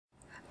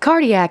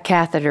Cardiac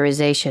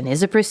catheterization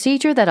is a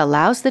procedure that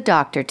allows the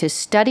doctor to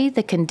study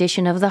the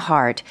condition of the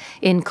heart,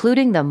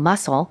 including the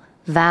muscle,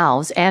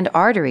 valves, and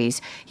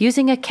arteries,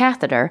 using a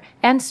catheter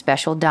and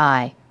special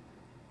dye.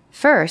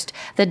 First,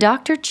 the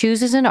doctor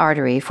chooses an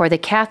artery for the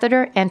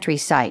catheter entry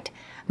site.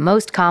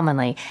 Most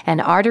commonly, an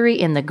artery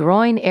in the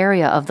groin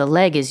area of the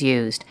leg is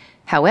used.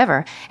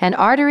 However, an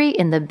artery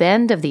in the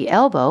bend of the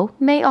elbow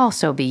may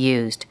also be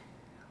used.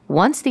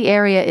 Once the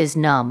area is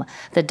numb,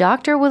 the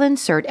doctor will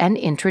insert an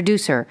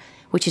introducer,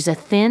 which is a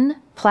thin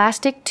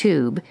plastic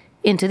tube,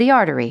 into the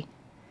artery.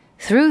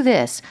 Through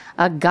this,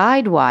 a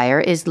guide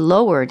wire is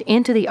lowered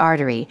into the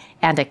artery,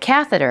 and a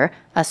catheter,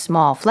 a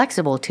small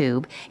flexible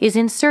tube, is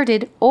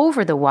inserted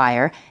over the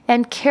wire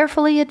and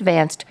carefully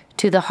advanced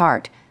to the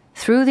heart,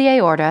 through the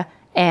aorta,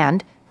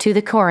 and to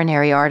the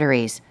coronary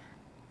arteries.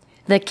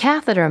 The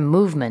catheter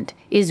movement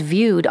is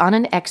viewed on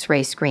an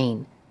X-ray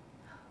screen.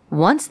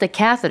 Once the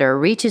catheter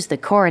reaches the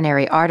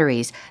coronary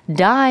arteries,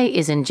 dye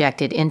is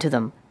injected into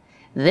them.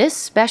 This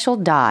special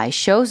dye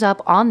shows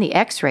up on the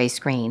X-ray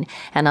screen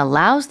and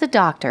allows the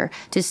doctor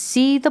to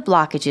see the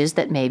blockages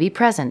that may be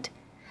present.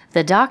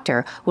 The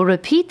doctor will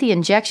repeat the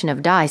injection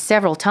of dye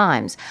several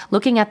times,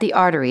 looking at the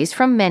arteries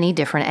from many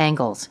different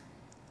angles.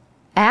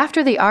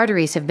 After the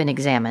arteries have been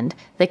examined,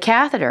 the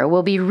catheter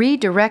will be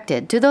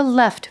redirected to the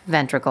left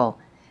ventricle.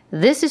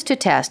 This is to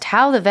test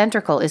how the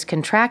ventricle is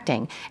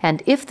contracting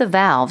and if the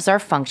valves are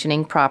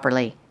functioning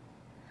properly.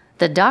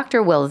 The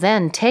doctor will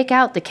then take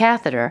out the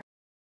catheter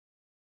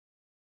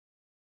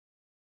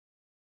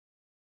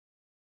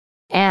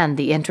and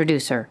the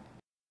introducer.